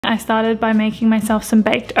I started by making myself some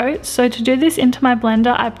baked oats. So to do this into my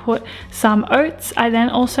blender, I put some oats. I then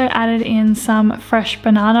also added in some fresh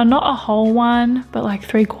banana, not a whole one, but like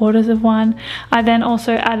 3/4 of one. I then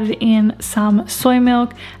also added in some soy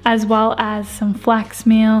milk, as well as some flax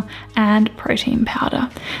meal and protein powder.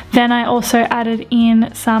 Then I also added in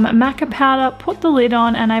some maca powder, put the lid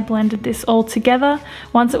on, and I blended this all together.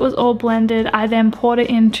 Once it was all blended, I then poured it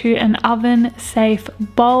into an oven safe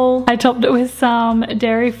bowl. I topped it with some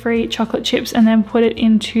dairy-free chocolate chips and then put it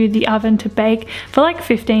into the oven to bake for like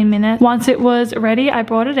 15 minutes. Once it was ready, I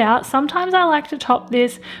brought it out. Sometimes I like to top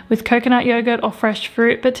this with coconut yogurt or fresh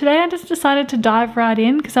fruit, but today I just decided to dive right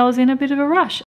in because I was in a bit of a rush.